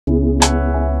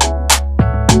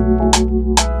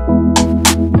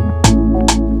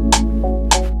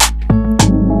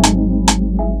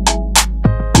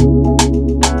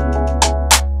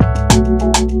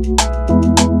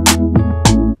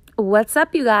What's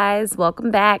up, you guys?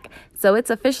 Welcome back. So it's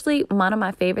officially one of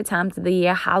my favorite times of the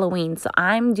year, Halloween. So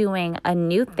I'm doing a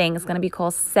new thing. It's going to be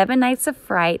called 7 Nights of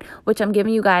Fright, which I'm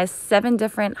giving you guys 7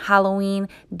 different Halloween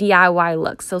DIY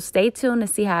looks. So stay tuned to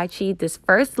see how I achieve this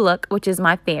first look, which is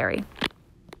my fairy.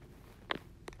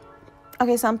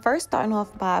 Okay, so I'm first starting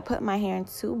off by putting my hair in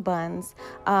 2 buns.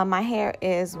 My hair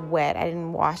is wet. I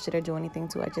didn't wash it or do anything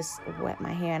to it. I just wet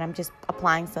my hair, and I'm just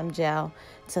applying some gel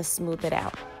to smooth it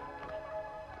out.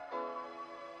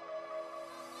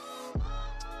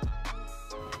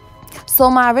 So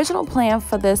my original plan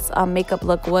for this makeup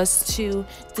look was to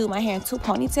do my hair in 2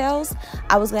 ponytails.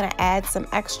 I was going to add some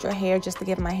extra hair just to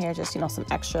give my hair just, some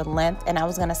extra length. And I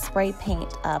was going to spray paint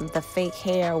the fake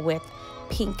hair with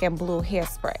pink and blue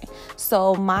hairspray.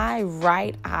 So my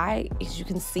right eye, as you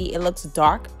can see, it looks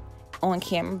dark on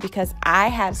camera because I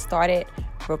had started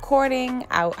recording.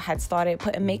 I had started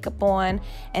putting makeup on,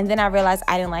 and then I realized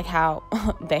I didn't like how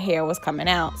the hair was coming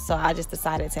out, so I just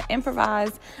decided to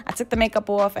improvise. I took the makeup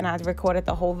off and I recorded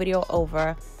the whole video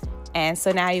over, and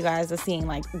so now you guys are seeing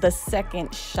like the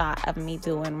second shot of me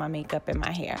doing my makeup and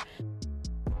my hair.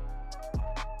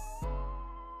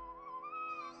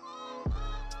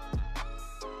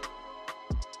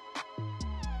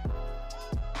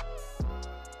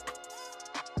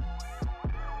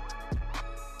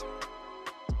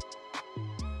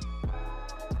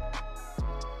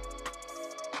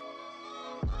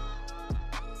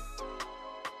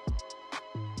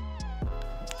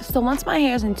 So once my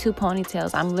hair is in 2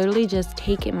 ponytails, I'm literally just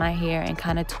taking my hair and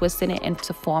kind of twisting it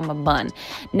into form a bun.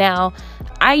 Now,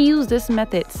 I use this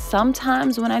method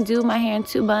sometimes when I do my hair in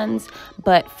 2 buns,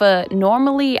 but for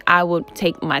normally I would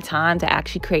take my time to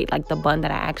actually create like the bun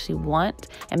that I actually want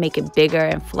and make it bigger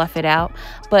and fluff it out.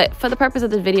 But for the purpose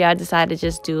of the video, I decided to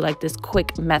just do like this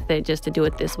quick method just to do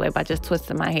it this way by just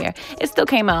twisting my hair. It still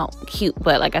came out cute,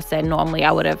 but like I said, normally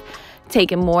I would have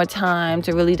taken more time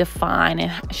to really define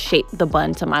and shape the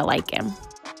bun to my liking.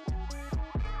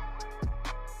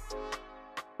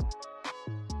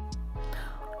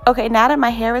 Okay, now that my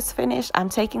hair is finished, I'm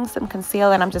taking some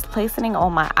concealer and I'm just placing it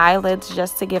on my eyelids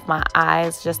just to give my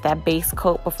eyes just that base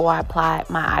coat before I apply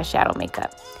my eyeshadow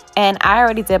makeup. And I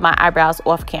already did my eyebrows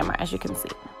off camera, as you can see.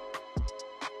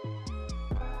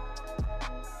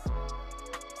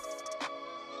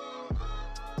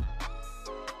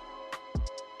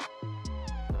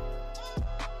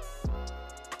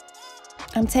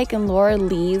 I'm taking Laura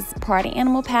Lee's Party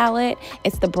Animal palette.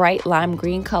 It's the bright lime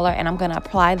green color, and I'm going to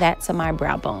apply that to my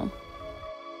brow bone.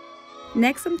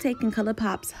 Next, I'm taking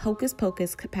ColourPop's Hocus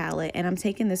Pocus palette, and I'm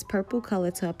taking this purple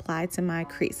color to apply to my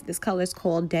crease. This color is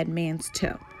called Dead Man's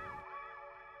Toe.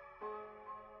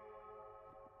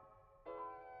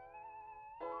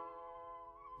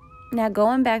 Now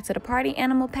going back to the Party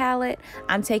Animal palette,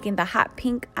 I'm taking the hot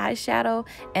pink eyeshadow,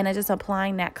 and I'm just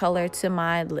applying that color to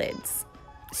my lids.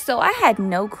 So I had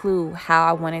no clue how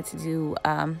I wanted to do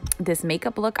this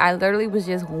makeup look. I literally was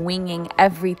just winging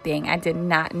everything. I did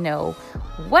not know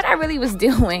what I really was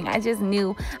doing. I just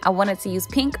knew I wanted to use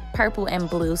pink, purple, and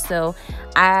blue. So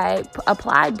I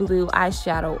applied blue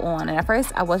eyeshadow on. And at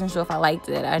first, I wasn't sure if I liked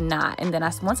it or not. And then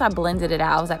once I blended it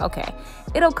out, I was like, okay,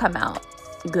 it'll come out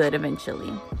good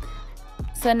eventually.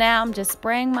 So now I'm just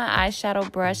spraying my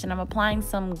eyeshadow brush and I'm applying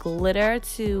some glitter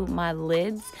to my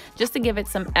lids just to give it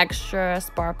some extra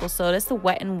sparkle. So this is the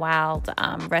Wet n Wild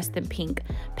Rest in Pink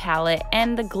palette.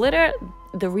 And the glitter,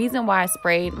 the reason why I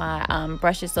sprayed my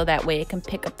brushes so that way it can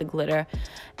pick up the glitter.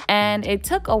 And it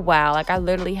took a while. Like I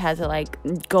literally had to like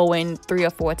go in 3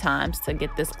 or 4 times to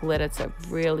get this glitter to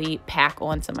really pack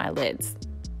onto my lids.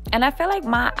 And I feel like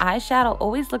my eyeshadow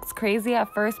always looks crazy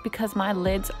at first because my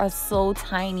lids are so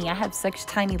tiny. I have such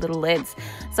tiny little lids.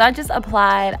 So I just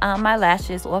applied my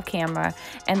lashes off camera.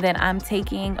 And then I'm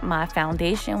taking my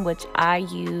foundation, which I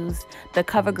use the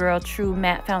CoverGirl True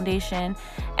Matte Foundation.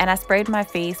 And I sprayed my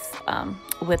face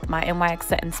with my NYX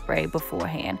setting spray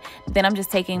beforehand. Then I'm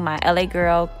just taking my LA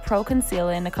Girl Pro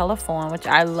Concealer in the color Fawn, which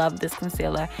I love this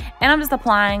concealer. And I'm just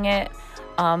applying it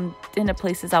in the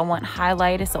places I want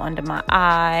highlighted, so under my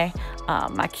eye,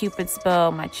 my cupid's bow,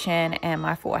 my chin, and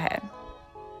my forehead.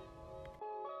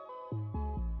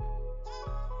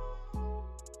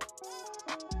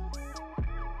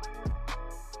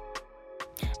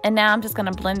 And now I'm just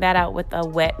going to blend that out with a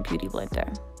wet beauty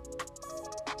blender.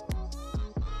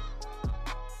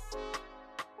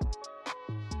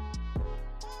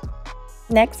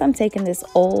 Next, I'm taking this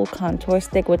old contour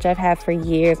stick, which I've had for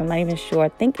years. I'm not even sure. I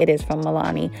think it is from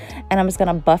Milani. And I'm just going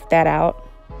to buff that out.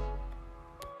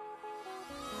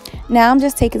 Now I'm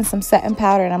just taking some setting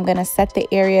powder and I'm going to set the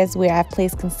areas where I've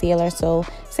placed concealer. So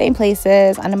same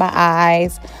places, under my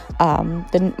eyes,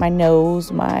 my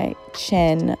nose, my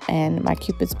chin, and my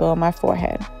cupid's bow on my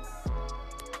forehead.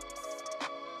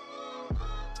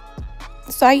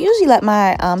 So I usually let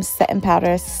my setting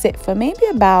powder sit for maybe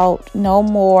about no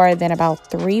more than about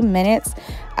 3 minutes.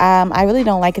 I really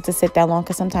don't like it to sit that long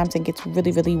because sometimes it gets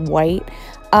really, really white.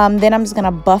 Then I'm just going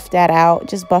to buff that out,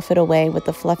 just buff it away with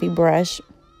the fluffy brush.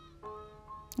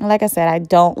 And like I said, I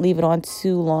don't leave it on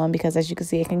too long because as you can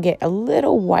see, it can get a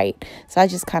little white. So I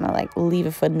just kind of like leave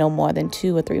it for no more than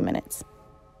 2 or 3 minutes.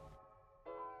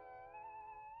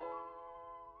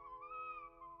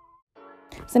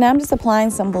 So now I'm just applying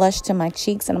some blush to my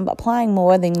cheeks, and I'm applying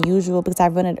more than usual because I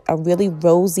wanted a really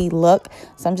rosy look.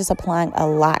 So I'm just applying a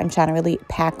lot and trying to really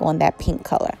pack on that pink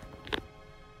color.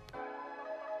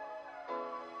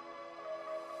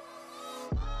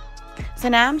 So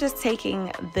now I'm just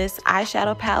taking this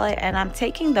eyeshadow palette and I'm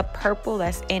taking the purple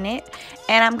that's in it,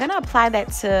 and I'm going to apply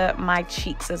that to my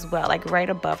cheeks as well, like right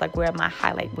above, like where my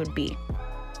highlight would be.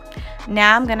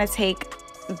 Now I'm going to take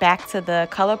back to the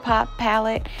ColourPop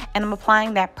palette and I'm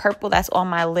applying that purple that's on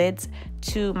my lids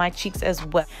to my cheeks as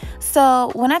well.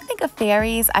 So when I think of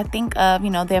fairies, I think of, you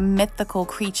know, they're mythical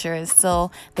creatures,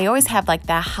 so they always have like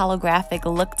that holographic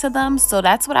look to them. So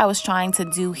that's what I was trying to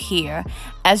do here.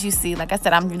 As you see, like I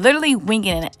said, I'm literally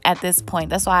winging it at this point.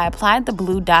 That's why I applied the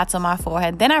blue dots on my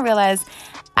forehead. Then I realized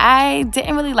I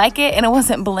didn't really like it and it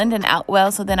wasn't blending out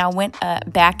well, so then I went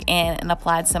back in and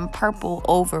applied some purple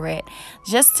over it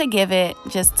just to give it,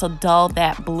 just to dull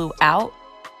that blue out.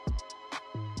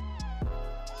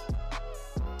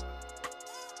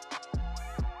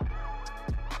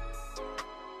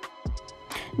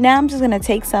 Now I'm just going to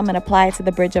take some and apply it to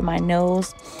the bridge of my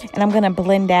nose, and I'm going to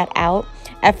blend that out.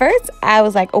 At first, I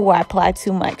was like, oh, I applied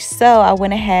too much. So I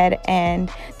went ahead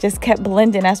and just kept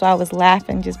blending. That's why I was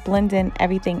laughing, just blending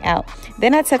everything out.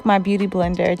 Then I took my beauty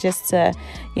blender just to,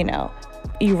 you know,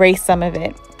 erase some of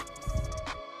it.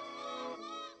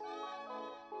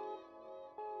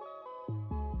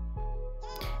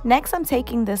 Next, I'm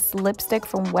taking this lipstick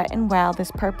from Wet n Wild, this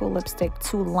purple lipstick,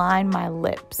 to line my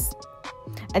lips.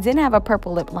 I didn't have a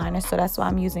purple lip liner, so that's why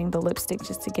I'm using the lipstick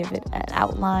just to give it an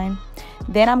outline.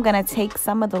 Then I'm going to take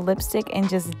some of the lipstick and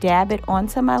just dab it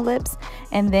onto my lips.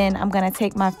 And then I'm going to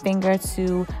take my finger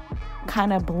to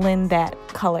kind of blend that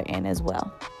color in as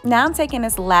well. Now I'm taking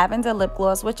this lavender lip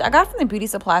gloss, which I got from the beauty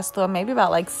supply store maybe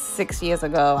about like 6 years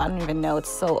ago. I don't even know, it's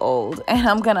so old. And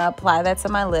I'm going to apply that to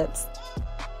my lips.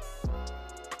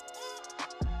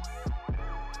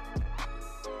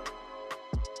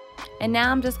 And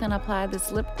now I'm just going to apply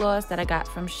this lip gloss that I got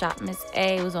from Shop Miss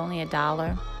A. It was only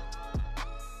 $1.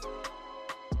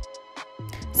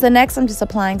 So next I'm just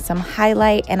applying some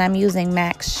highlight, and I'm using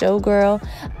MAC's Showgirl.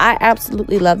 I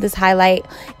absolutely love this highlight.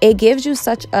 It gives you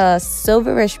such a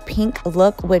silverish pink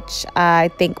look, which I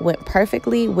think went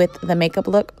perfectly with the makeup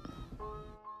look.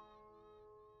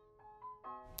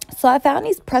 So I found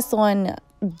these press-on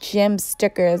gem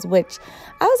stickers, which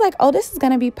I was like, oh, this is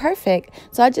gonna be perfect.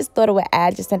 So I just thought it would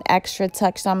add just an extra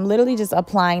touch. So I'm literally just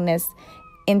applying this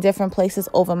in different places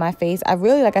over my face. I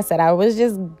really, like I said, I was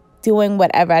just doing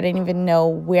whatever. I didn't even know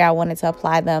where I wanted to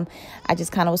apply them. I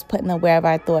just kind of was putting them wherever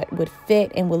I thought would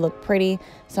fit and would look pretty.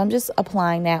 So I'm just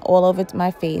applying that all over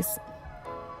my face.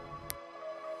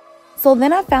 So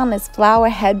then I found this flower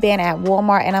headband at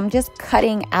Walmart, and I'm just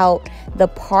cutting out the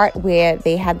part where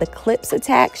they had the clips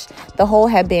attached. The whole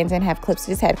headband didn't have clips,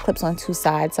 it just had clips on 2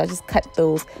 sides. So I just cut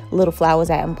those little flowers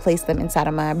out and placed them inside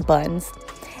of my buns.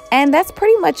 And that's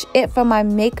pretty much it for my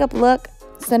makeup look.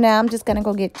 So now I'm just gonna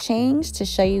go get changed to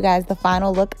show you guys the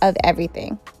final look of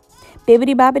everything.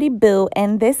 Bibbidi bobbidi boo,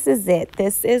 and this is it.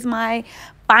 This is my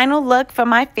final look for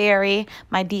my fairy,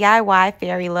 my DIY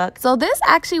fairy look. So this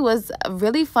actually was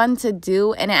really fun to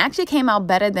do, and it actually came out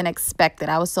better than expected.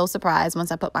 I was so surprised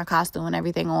once I put my costume and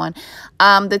everything on.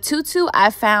 The tutu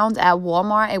I found at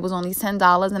Walmart. It was only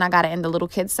 $10, and I got it in the little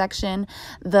kids section.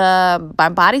 My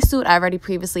bodysuit I already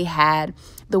previously had.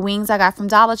 The wings I got from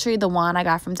Dollar Tree. The wand I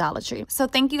got from Dollar Tree. So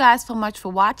thank you guys so much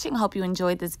for watching. Hope you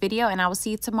enjoyed this video, and I will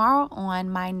see you tomorrow on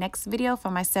my next video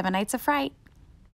for my 7 Nights of Fright.